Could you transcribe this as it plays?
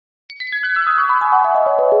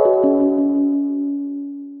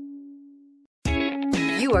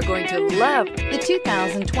You are going to love the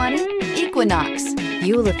 2020 Equinox.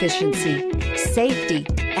 Fuel efficiency, safety,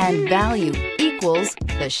 and value equals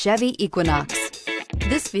the Chevy Equinox.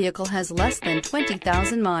 This vehicle has less than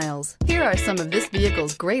 20,000 miles. Here are some of this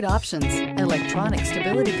vehicle's great options: electronic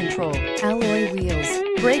stability control, alloy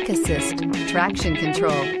wheels, brake assist, traction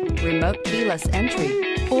control, remote keyless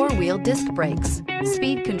entry, four-wheel disc brakes,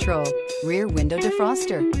 speed control, rear window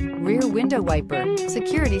defroster, rear window wiper,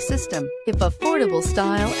 security system. If affordable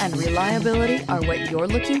style and reliability are what you're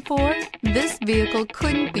looking for, this vehicle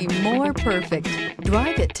couldn't be more perfect.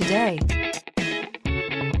 Drive it today.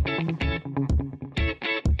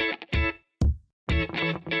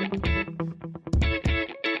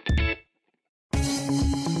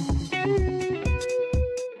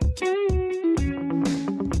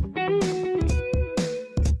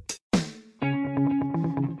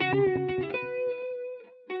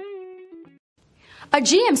 A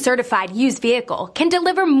GM-certified used vehicle can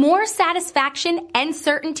deliver more satisfaction and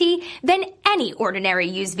certainty than any ordinary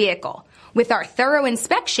used vehicle. With our thorough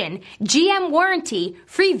inspection, GM warranty,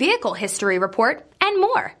 free vehicle history report, and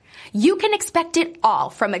more. You can expect it all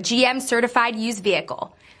from a GM-certified used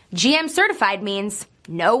vehicle. GM-certified means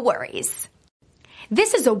no worries.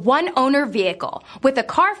 This is a one-owner vehicle with a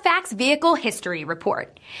Carfax Vehicle History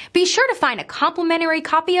Report. Be sure to find a complimentary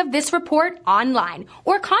copy of this report online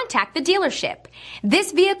or contact the dealership.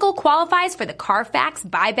 This vehicle qualifies for the Carfax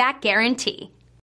Buyback Guarantee.